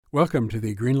Welcome to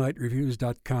the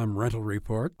GreenlightReviews.com rental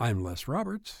report. I'm Les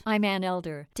Roberts. I'm Ann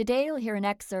Elder. Today you'll hear an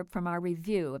excerpt from our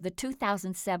review of the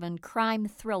 2007 crime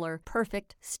thriller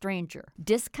Perfect Stranger.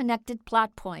 Disconnected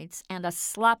plot points and a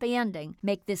sloppy ending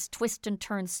make this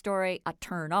twist-and-turn story a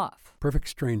turn-off. Perfect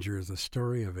Stranger is the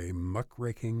story of a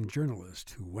muckraking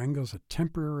journalist who wangles a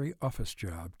temporary office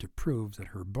job to prove that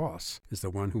her boss is the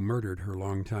one who murdered her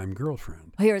longtime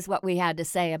girlfriend. Here's what we had to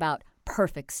say about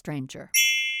Perfect Stranger.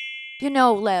 You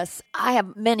know, Les, I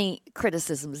have many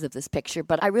criticisms of this picture,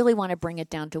 but I really want to bring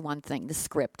it down to one thing, the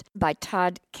script by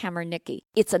Todd Kamernicki.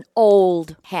 It's an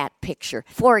old hat picture.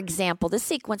 For example, the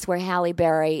sequence where Halle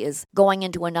Berry is going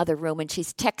into another room and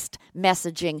she's text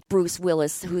messaging Bruce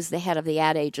Willis, who's the head of the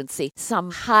ad agency, some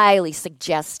highly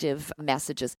suggestive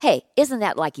messages. Hey, isn't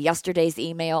that like yesterday's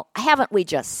email? Haven't we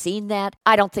just seen that?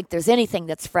 I don't think there's anything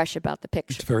that's fresh about the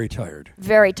picture. It's very tired.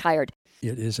 Very tired.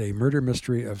 It is a murder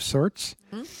mystery of sorts,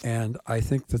 and I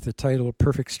think that the title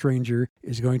Perfect Stranger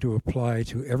is going to apply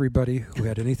to everybody who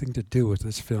had anything to do with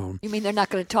this film. You mean they're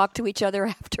not going to talk to each other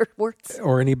afterwards?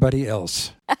 Or anybody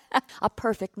else. A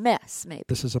perfect mess, maybe.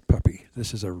 This is a puppy.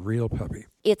 This is a real puppy.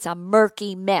 It's a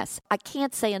murky mess. I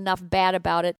can't say enough bad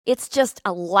about it. It's just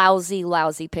a lousy,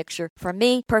 lousy picture. For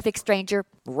me, Perfect Stranger,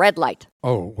 red light.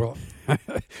 Oh, well,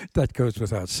 that goes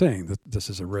without saying that this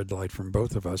is a red light from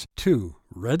both of us. 2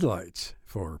 red lights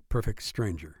for Perfect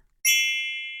Stranger.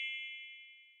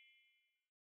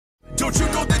 Don't you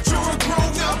know that you're a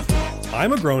grown-up?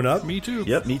 I'm a grown-up. Me too.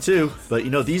 Yep, me too. But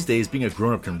these days being a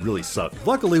grown-up can really suck.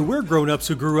 Luckily, we're grown-ups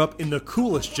who grew up in the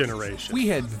coolest generation. We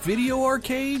had video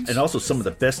arcades. And also some of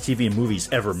the best TV and movies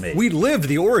ever made. We lived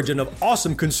the origin of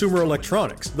awesome consumer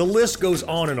electronics. The list goes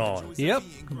on and on. Yep,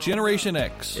 Generation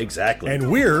X. Exactly.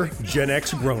 And we're Gen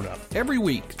X grown-up. Every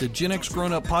week, the Gen X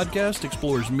Grown Up podcast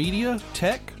explores media,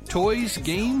 tech, toys,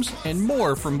 games, and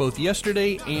more from both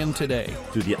yesterday and today.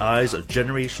 Through the eyes of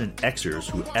Generation Xers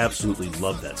who absolutely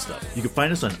love that stuff. You can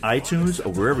find us on iTunes or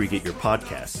wherever you get your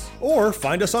podcasts. Or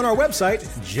find us on our website,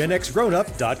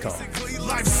 genxgrownup.com.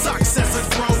 Life sucks as a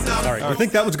grown-up. All right, you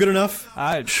think that was good enough?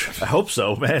 I hope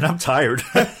so, man. I'm tired.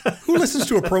 Who listens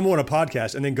to a promo on a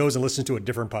podcast and then goes and listens to a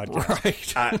different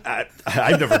podcast? Right.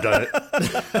 I've never done it.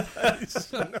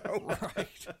 No.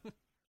 Right.